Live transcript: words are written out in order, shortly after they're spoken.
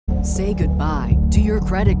Say goodbye to your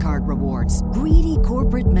credit card rewards. Greedy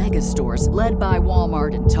corporate mega stores, led by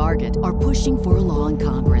Walmart and Target, are pushing for a law in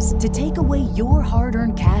Congress to take away your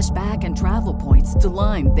hard-earned cash back and travel points to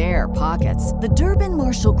line their pockets. The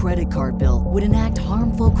Durbin-Marshall credit card bill would enact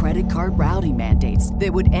harmful credit card routing mandates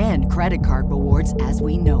that would end credit card rewards as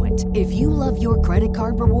we know it. If you love your credit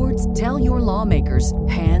card rewards, tell your lawmakers,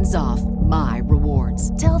 hands off my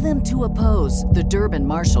rewards. Tell them to oppose the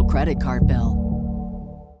Durbin-Marshall credit card bill.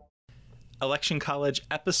 Election College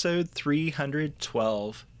episode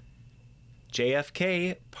 312,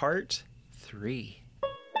 JFK part 3.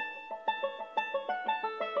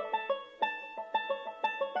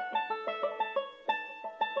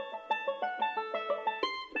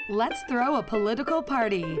 Let's throw a political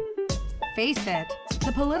party. Face it,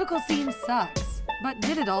 the political scene sucks, but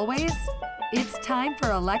did it always? It's time for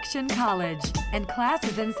Election College, and class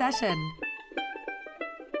is in session.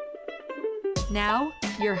 Now,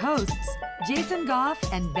 your hosts, Jason Goff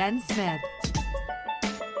and Ben Smith.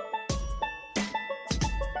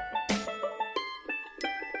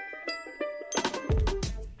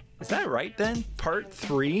 Is that right then? Part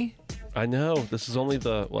 3? I know. This is only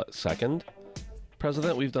the, second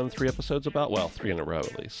president we've done 3 episodes about? Well, 3 in a row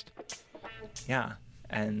at least. Yeah,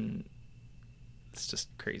 and it's just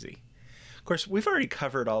crazy. Of course, we've already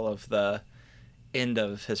covered all of the end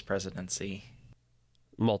of his presidency.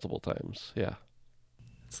 Multiple times, yeah.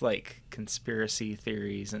 It's like conspiracy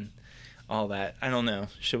theories and all that. I don't know.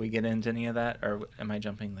 Should we get into any of that, or am I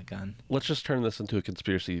jumping the gun? Let's just turn this into a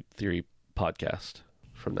conspiracy theory podcast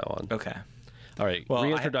from now on. Okay. All right, well,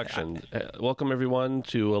 reintroduction. Welcome, everyone,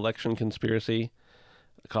 to Election Conspiracy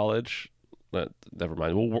College. Never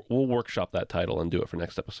mind. We'll workshop that title and do it for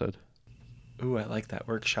next episode. Ooh, I like that,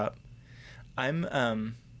 workshop. I'm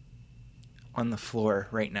on the floor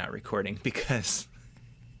right now recording because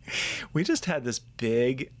we just had this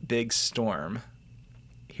big storm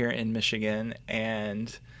here in Michigan,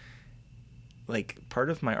 and like part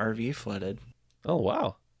of my RV flooded. Oh,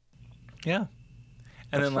 wow. Yeah.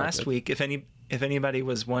 And then last week, if anybody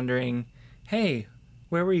was wondering, hey,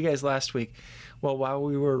 where were you guys last week? Well, while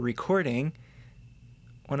we were recording,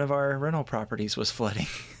 one of our rental properties was flooding.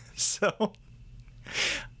 So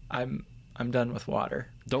I'm done with water.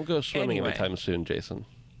 Don't go swimming anytime soon, Jason.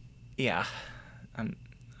 Yeah.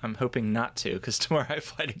 I'm hoping not to, because tomorrow I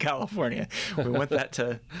fly to California. We want that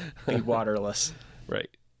to be waterless. Right.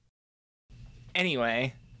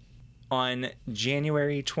 Anyway, on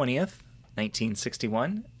January 20th,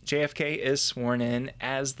 1961, JFK is sworn in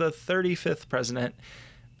as the 35th president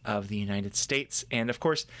of the United States. And of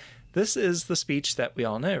course, this is the speech that we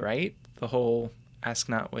all know, right? The whole ask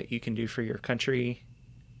not what you can do for your country,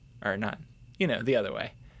 or not, the other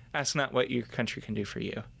way. Ask not what your country can do for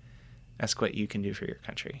you. Ask what you can do for your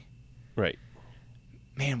country. Right.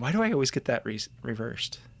 Man, why do I always get that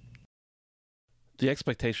reversed? The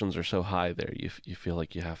expectations are so high there. You feel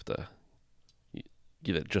like you have to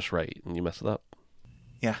get it just right, and you mess it up.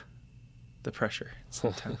 Yeah. The pressure. It's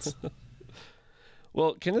intense.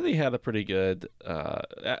 Well, Kennedy had a pretty good,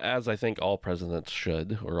 as I think all presidents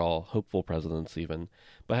should, or all hopeful presidents even,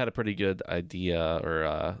 but had a pretty good idea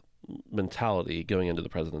or mentality going into the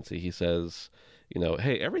presidency. He says,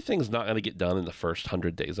 hey, everything's not going to get done in the first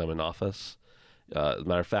 100 days I'm in office. As a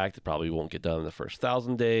matter of fact, it probably won't get done in the first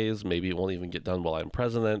 1,000 days. Maybe it won't even get done while I'm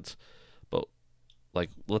president. But,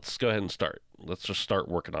 let's go ahead and start. Let's just start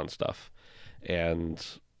working on stuff. And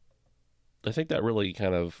I think that really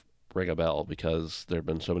kind of rang a bell, because there have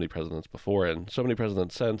been so many presidents before and so many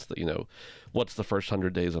presidents since that, what's the first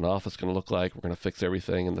 100 days in office going to look like? We're going to fix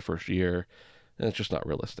everything in the first year. And it's just not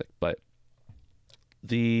realistic. But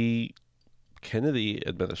the Kennedy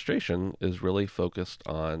administration is really focused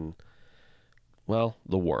on,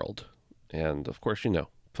 the world. And of course,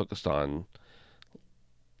 focused on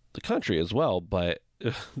the country as well. But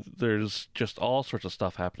there's just all sorts of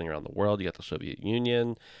stuff happening around the world. You got the Soviet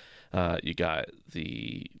Union. You got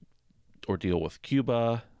the ordeal with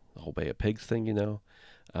Cuba, the whole Bay of Pigs thing,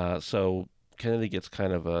 So Kennedy gets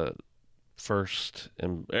kind of a first,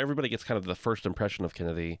 and everybody gets kind of the first impression of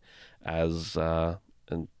Kennedy as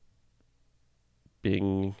and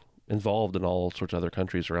being involved in all sorts of other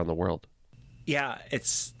countries around the world. Yeah,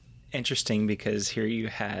 it's interesting because here you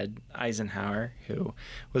had Eisenhower, who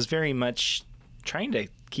was very much trying to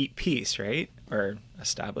keep peace, right? Or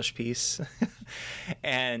establish peace.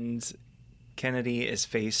 And Kennedy is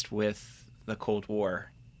faced with the Cold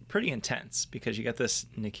War. Pretty intense, because you got this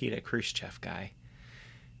Nikita Khrushchev guy.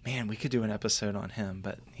 Man, we could do an episode on him,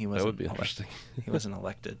 but he wasn't. That would be interesting. He wasn't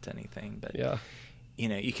elected to anything, but yeah,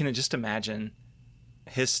 you can just imagine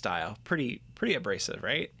his style. Pretty abrasive,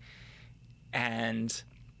 right? And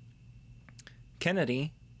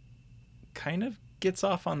Kennedy kind of gets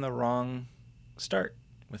off on the wrong start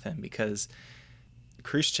with him, because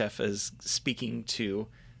Khrushchev is speaking to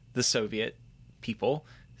the Soviet people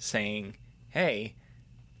saying, hey,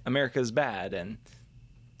 America's bad, and,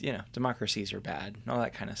 democracies are bad, and all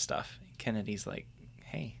that kind of stuff. Kennedy's like,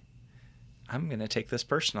 hey, I'm going to take this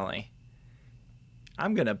personally.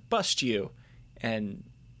 I'm going to bust you. And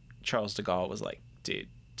Charles de Gaulle was like, dude,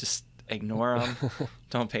 just ignore him.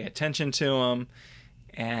 Don't pay attention to him.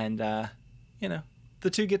 And, the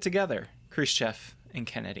two get together, Khrushchev and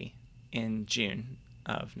Kennedy, in June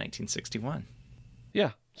of 1961.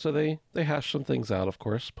 Yeah, so they hashed some things out, of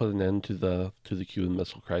course, put an end to the Cuban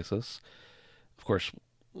Missile Crisis. Of course,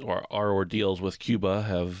 our ordeals with Cuba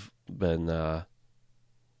have been, they've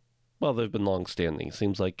been long-standing.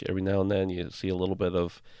 Seems like every now and then you see a little bit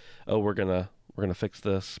of, we're gonna fix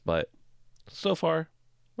this, but so far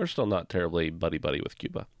we're still not terribly buddy-buddy with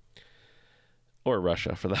Cuba. Or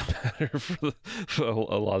Russia, for that matter, for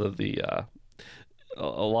a lot of the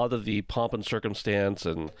pomp and circumstance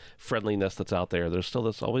and friendliness that's out there. There's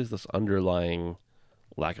still always this underlying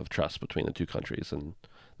lack of trust between the two countries, and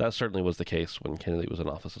that certainly was the case when Kennedy was in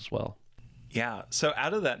office as well. Yeah. So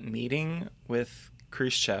out of that meeting with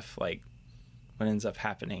Khrushchev, what ends up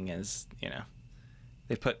happening is,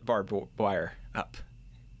 they put barbed wire up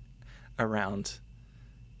around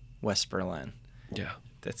West Berlin. Yeah.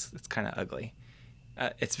 It's kind of ugly.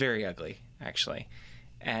 It's very ugly, actually.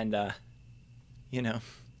 And, you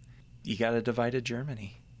got a divided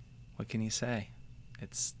Germany. What can you say?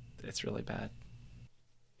 It's really bad.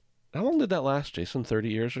 How long did that last, Jason? 30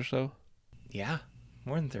 years or so? Yeah,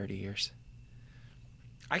 more than 30 years.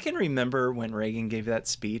 I can remember when Reagan gave that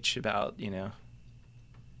speech about,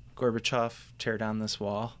 Gorbachev, tear down this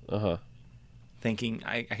wall. Uh-huh. Thinking,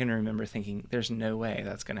 I can remember thinking, there's no way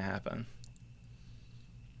that's going to happen.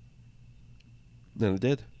 Then it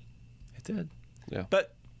did. It did. Yeah.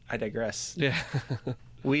 But I digress. Yeah.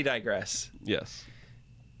 We digress. Yes.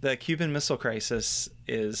 The Cuban Missile Crisis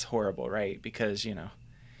is horrible, right? Because,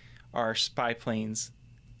 our spy planes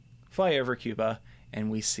fly over Cuba,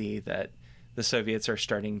 and we see that the Soviets are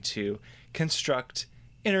starting to construct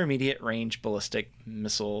intermediate range ballistic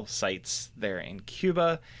missile sites there in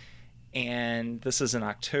Cuba. And this is in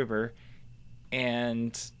October,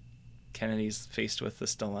 and Kennedy's faced with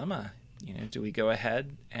this dilemma. Do we go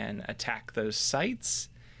ahead and attack those sites?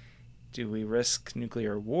 Do we risk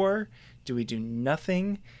nuclear war? Do we do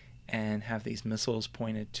nothing and have these missiles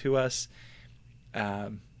pointed to us?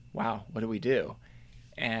 Wow, what do we do?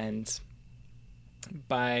 And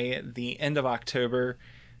by the end of October,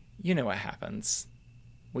 you know what happens.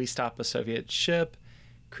 We stop a Soviet ship.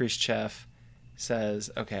 Khrushchev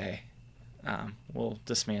says, okay, we'll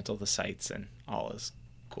dismantle the sites and all is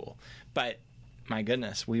cool. But my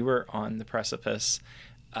goodness, we were on the precipice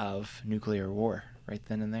of nuclear war right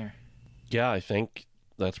then and there. Yeah, I think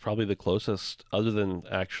that's probably the closest, other than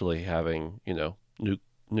actually having,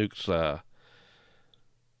 nukes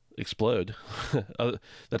explode.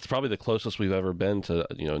 That's probably the closest we've ever been to,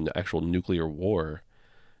 actual nuclear war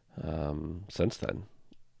since then,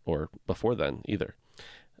 or before then either.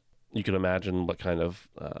 You can imagine what kind of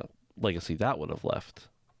legacy that would have left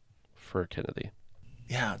for Kennedy.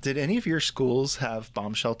 Yeah. Did any of your schools have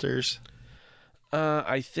bomb shelters?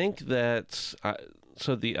 I think that...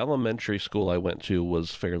 So the elementary school I went to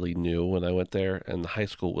was fairly new when I went there, and the high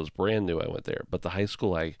school was brand new I went there. But the high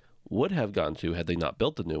school I would have gone to, had they not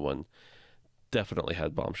built the new one, definitely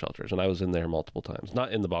had bomb shelters. And I was in there multiple times.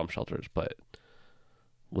 Not in the bomb shelters, but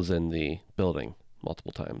was in the building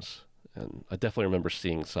multiple times. And I definitely remember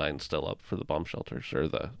seeing signs still up for the bomb shelters, or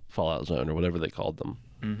the fallout zone, or whatever they called them.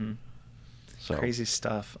 Mm-hmm. So crazy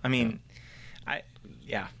stuff. I mean, it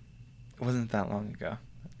wasn't that long ago.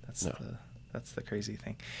 That's the crazy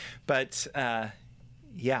thing. But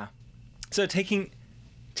yeah. So taking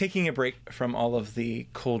a break from all of the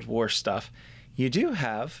Cold War stuff, you do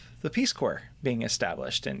have the Peace Corps being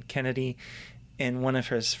established, and Kennedy, in one of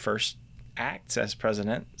his first acts as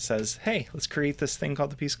president, says, hey, let's create this thing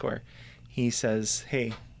called the Peace Corps. He says,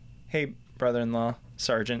 hey, brother-in-law,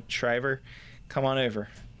 Sergeant Shriver, come on over,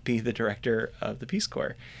 be the director of the Peace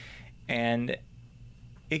Corps. And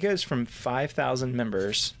it goes from 5,000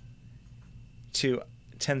 members to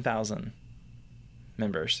 10,000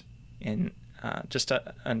 members in just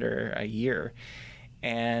under a year.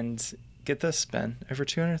 And get this, Ben, over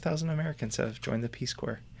 200,000 Americans have joined the Peace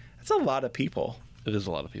Corps. That's a lot of people. It is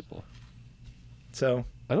a lot of people. So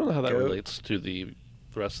I don't know how that relates to the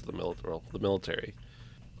rest of the military.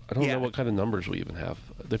 I don't know what kind of numbers we even have.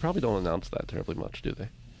 They probably don't announce that terribly much, do they?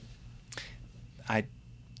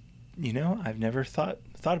 I've never thought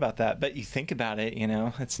thought about that, but you think about it,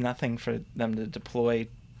 it's nothing for them to deploy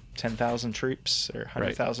 10,000 troops or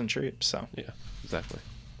 100,000 troops. So yeah, exactly.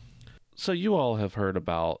 So you all have heard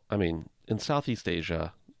about, in Southeast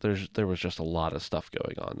Asia, there was just a lot of stuff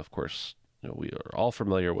going on. Of course, we are all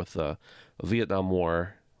familiar with the Vietnam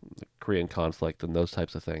War, the Korean conflict, and those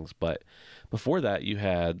types of things. But before that, you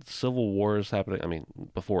had civil wars happening.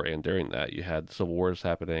 Before and during that, you had civil wars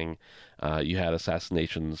happening. You had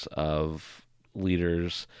assassinations of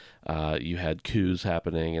leaders. You had coups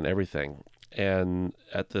happening and everything. And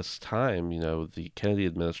at this time, the Kennedy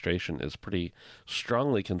administration is pretty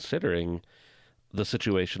strongly considering the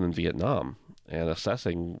situation in Vietnam and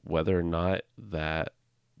assessing whether or not that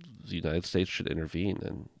the United States should intervene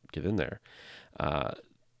and get in there.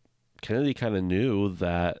 Kennedy kind of knew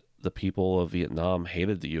that the people of Vietnam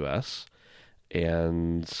hated the U.S.,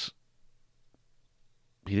 and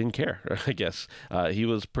he didn't care, I guess. He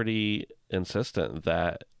was pretty insistent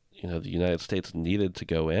that, the United States needed to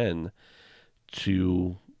go in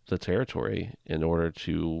to the territory in order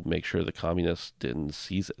to make sure the communists didn't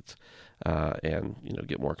seize it and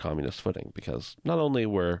get more communist footing, because not only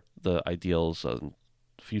were the ideals and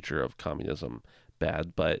future of communism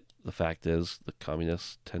bad, but the fact is the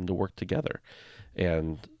communists tend to work together.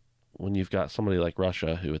 And when you've got somebody like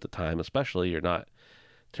Russia, who at the time especially you're not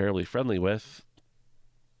terribly friendly with,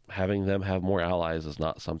 having them have more allies is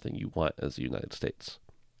not something you want as the United States.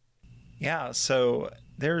 Yeah, so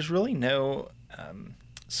there's really no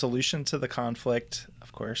solution to the conflict,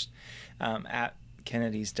 of course, at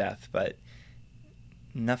Kennedy's death, but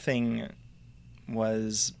nothing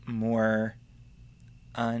was more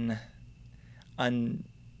unfinished,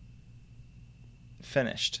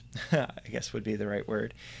 I guess would be the right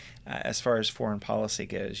word, as far as foreign policy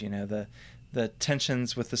goes. The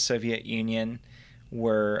tensions with the Soviet Union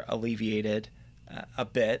were alleviated a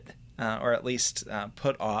bit, or at least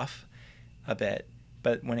put off a bit.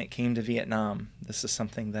 But when it came to Vietnam, this is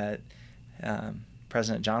something that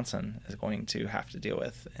President Johnson is going to have to deal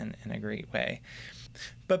with in a great way.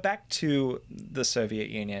 But back to the Soviet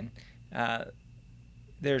Union,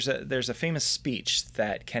 there's a famous speech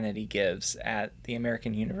that Kennedy gives at the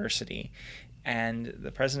American University, and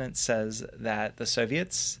the president says that the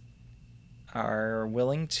Soviets are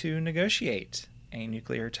willing to negotiate a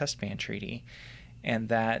nuclear test ban treaty, and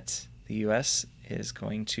that the U.S. is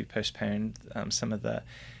going to postpone some of the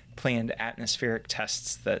planned atmospheric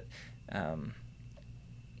tests that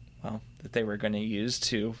that they were going to use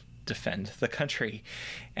to defend the country.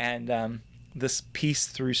 And this peace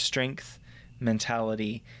through strength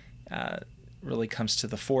mentality really comes to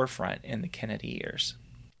the forefront in the Kennedy years.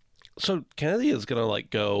 So Kennedy is going to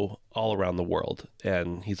go all around the world,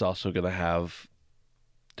 and he's also going to have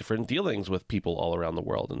different dealings with people all around the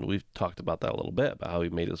world. And we've talked about that a little bit, about how he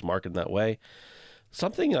made his mark in that way.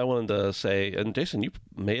 Something I wanted to say, and Jason, you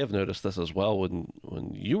may have noticed this as well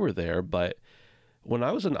when you were there, but when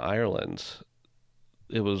I was in Ireland,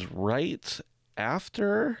 it was right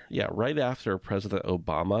after President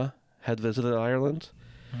Obama had visited Ireland.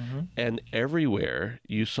 Mm-hmm. And everywhere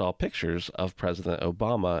you saw pictures of President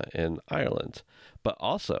Obama in Ireland, but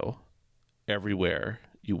also everywhere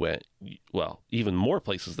you went, well, even more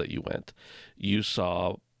places that you went, you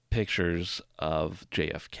saw pictures of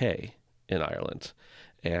JFK in Ireland.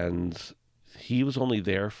 And he was only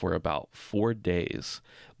there for about 4 days,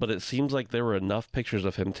 but it seems like there were enough pictures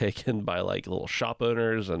of him taken by little shop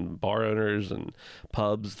owners and bar owners and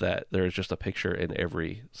pubs that there's just a picture in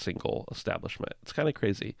every single establishment. It's kind of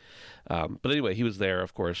crazy. But anyway, he was there,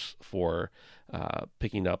 of course, for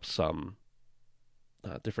picking up some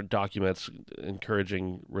different documents,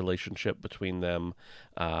 encouraging relationship between them,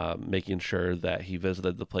 making sure that he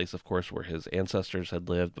visited the place, of course, where his ancestors had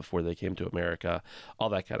lived before they came to America, all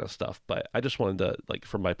that kind of stuff. But I just wanted to,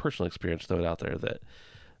 from my personal experience, throw it out there that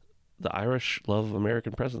the Irish love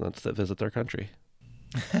American presidents that visit their country.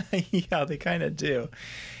 Yeah, they kind of do.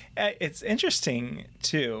 It's interesting,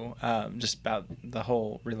 too, just about the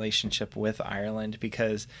whole relationship with Ireland,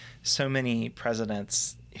 because so many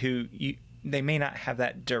presidents who they may not have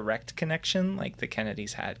that direct connection like the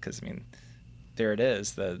Kennedys had, because, there it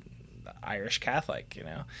is, the Irish Catholic,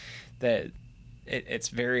 that it's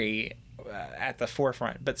very at the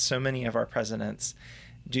forefront. But so many of our presidents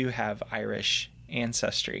do have Irish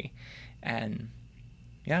ancestry. And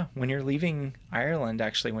yeah, when you're leaving Ireland,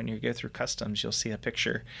 actually, when you go through customs, you'll see a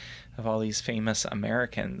picture of all these famous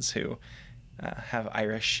Americans who have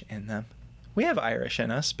Irish in them. We have Irish in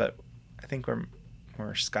us, but I think we're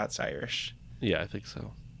Scots-Irish. Yeah, I think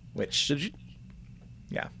so. Which... Did you...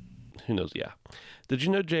 Yeah. Who knows? Yeah. Did you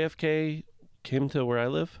know JFK came to where I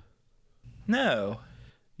live? No.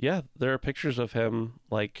 Yeah, there are pictures of him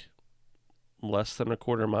like less than a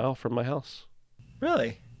quarter mile from my house.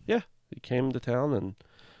 Really? Yeah, he came to town and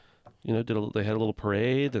they had a little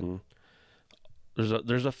parade, and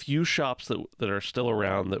there's a few shops that are still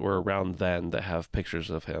around that were around then that have pictures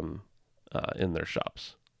of him in their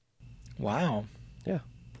shops. Wow. Yeah,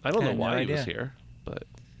 I don't know why no he was idea. here, but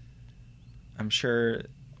I'm sure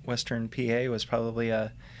Western PA was probably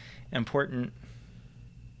a important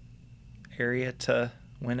area to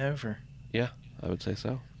win over. yeah, I would say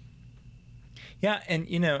so. Yeah, and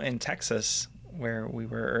in Texas, where we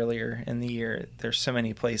were earlier in the year, there's so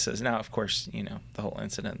many places. Now, of course, the whole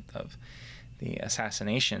incident of the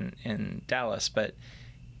assassination in Dallas, but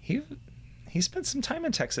he spent some time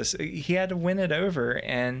in Texas. He had to win it over,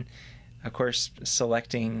 and of course,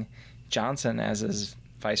 selecting Johnson as his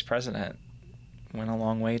vice president went a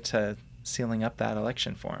long way to sealing up that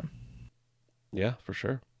election for him. Yeah, for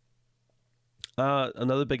sure.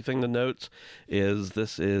 Another big thing to note is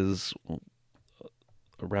this is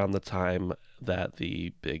around the time that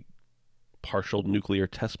the big partial nuclear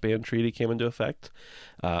test ban treaty came into effect.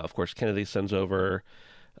 Of course, Kennedy sends over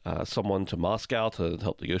someone to Moscow to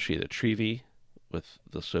help negotiate a treaty with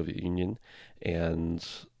the Soviet Union, and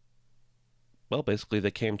well, basically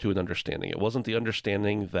they came to an understanding. It wasn't the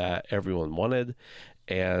understanding that everyone wanted,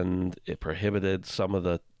 and it prohibited some of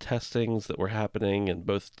the testings that were happening, and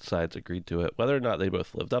both sides agreed to it. Whether or not they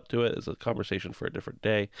both lived up to it is a conversation for a different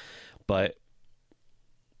day, but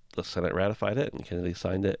the Senate ratified it, and Kennedy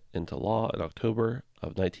signed it into law in October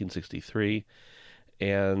of 1963,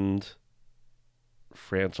 and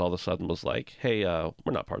France all of a sudden was like, hey,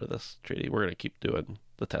 we're not part of this treaty. We're going to keep doing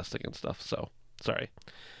the testing and stuff, so sorry.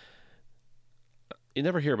 You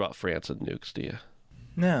never hear about France and nukes, do you?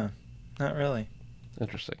 No, not really.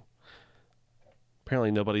 Interesting.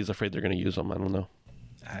 Apparently nobody's afraid they're going to use them. I don't know.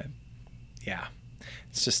 Yeah.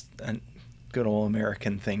 It's just a good old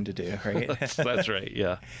American thing to do, right? That's right,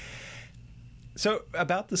 yeah. So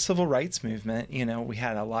about the civil rights movement, we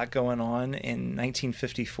had a lot going on in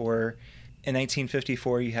 1954. In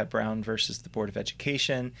 1954, you had Brown versus the Board of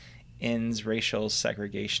Education, ends racial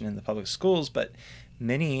segregation in the public schools, but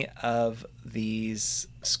many of these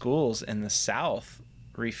schools in the South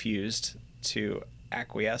refused to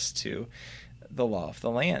acquiesce to the law of the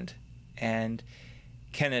land. And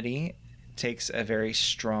Kennedy takes a very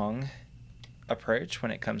strong approach when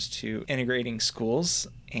it comes to integrating schools,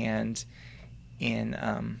 and in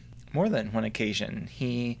more than one occasion,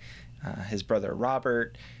 he, his brother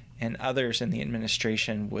Robert, and others in the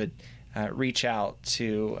administration would reach out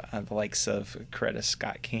to the likes of Coretta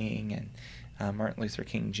Scott King and Martin Luther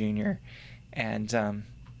King Jr. and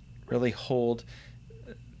really hold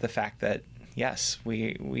the fact that, yes,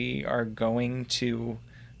 we are going to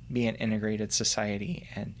be an integrated society.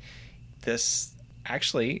 And this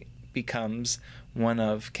actually becomes one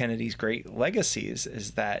of Kennedy's great legacies,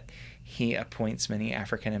 is that he appoints many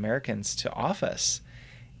African Americans to office.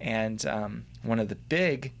 And one of the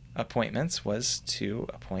big appointments was to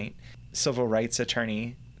appoint civil rights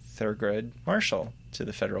attorney Thurgood Marshall to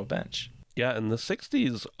the federal bench. Yeah, and the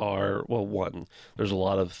 60s are, well, one, there's a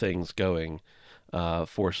lot of things going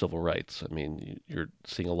for civil rights. I mean, you're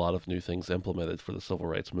seeing a lot of new things implemented for the civil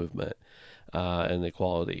rights movement and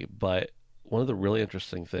equality. But one of the really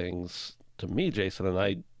interesting things to me, Jason, and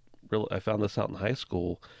I found this out in high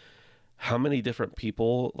school, how many different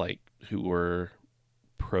people who were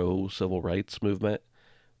pro civil rights movement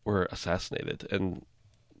were assassinated. And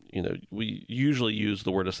we usually use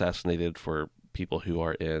the word assassinated for people who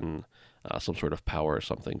are in some sort of power or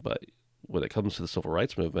something, but when it comes to the civil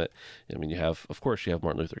rights movement, I mean, you have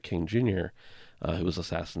Martin Luther King Jr., who was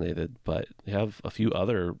assassinated, but you have a few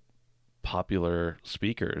other popular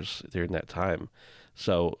speakers during that time.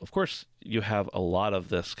 So, of course, you have a lot of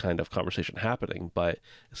this kind of conversation happening, but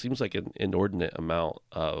it seems like an inordinate amount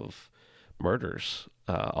of murders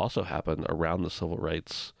also happen around the civil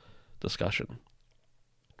rights discussion,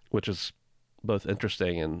 which is both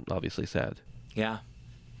interesting and obviously sad. Yeah.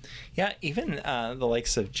 Yeah, even the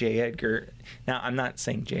likes of J. Edgar. Now, I'm not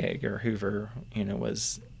saying J. Edgar Hoover,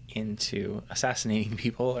 was into assassinating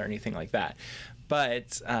people or anything like that,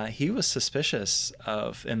 but he was suspicious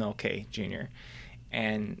of MLK Jr.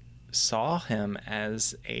 and saw him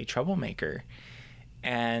as a troublemaker.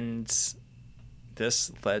 And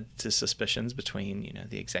this led to suspicions between,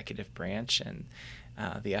 the executive branch and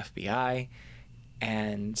the FBI.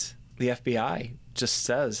 And the FBI just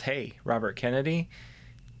says, hey, Robert Kennedy,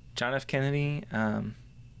 John F. Kennedy,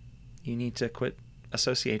 you need to quit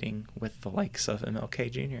associating with the likes of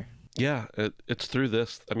MLK Jr. Yeah, it's through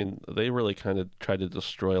this. I mean, they really kind of tried to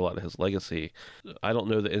destroy a lot of his legacy. I don't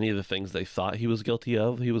know that any of the things they thought he was guilty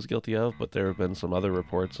of, but there have been some other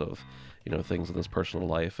reports of, things in his personal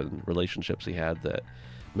life and relationships he had that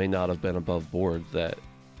may not have been above board, that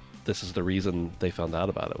this is the reason they found out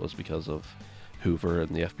about it, was because of Hoover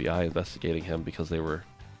and the FBI investigating him because they were,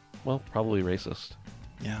 well, probably racist.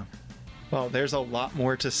 Yeah. Well, there's a lot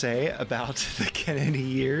more to say about the Kennedy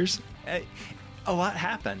years. A lot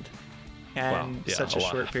happened in such a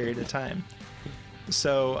short period of time.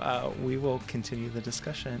 So we will continue the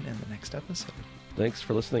discussion in the next episode. Thanks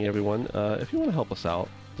for listening, everyone. If you want to help us out,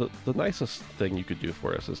 the nicest thing you could do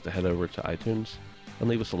for us is to head over to iTunes and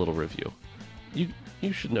leave us a little review.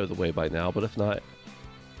 You should know the way by now, but if not,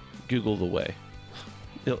 Google the way.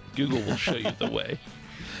 Google will show you the way.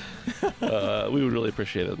 We would really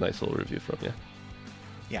appreciate a nice little review from you.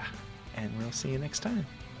 Yeah, and we'll see you next time.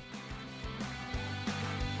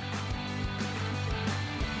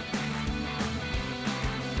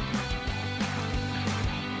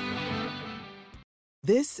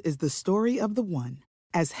 This is the story of the one.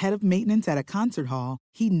 As head of maintenance at a concert hall,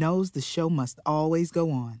 he knows the show must always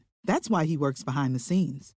go on. That's why he works behind the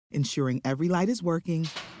scenes, ensuring every light is working,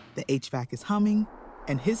 the HVAC is humming,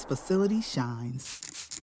 and his facility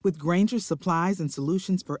shines. With Grainger's supplies and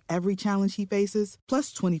solutions for every challenge he faces,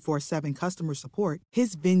 plus 24/7 customer support,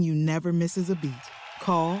 his venue never misses a beat.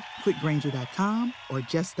 Call quickgrainger.com or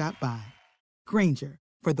just stop by. Grainger,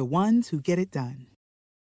 for the ones who get it done.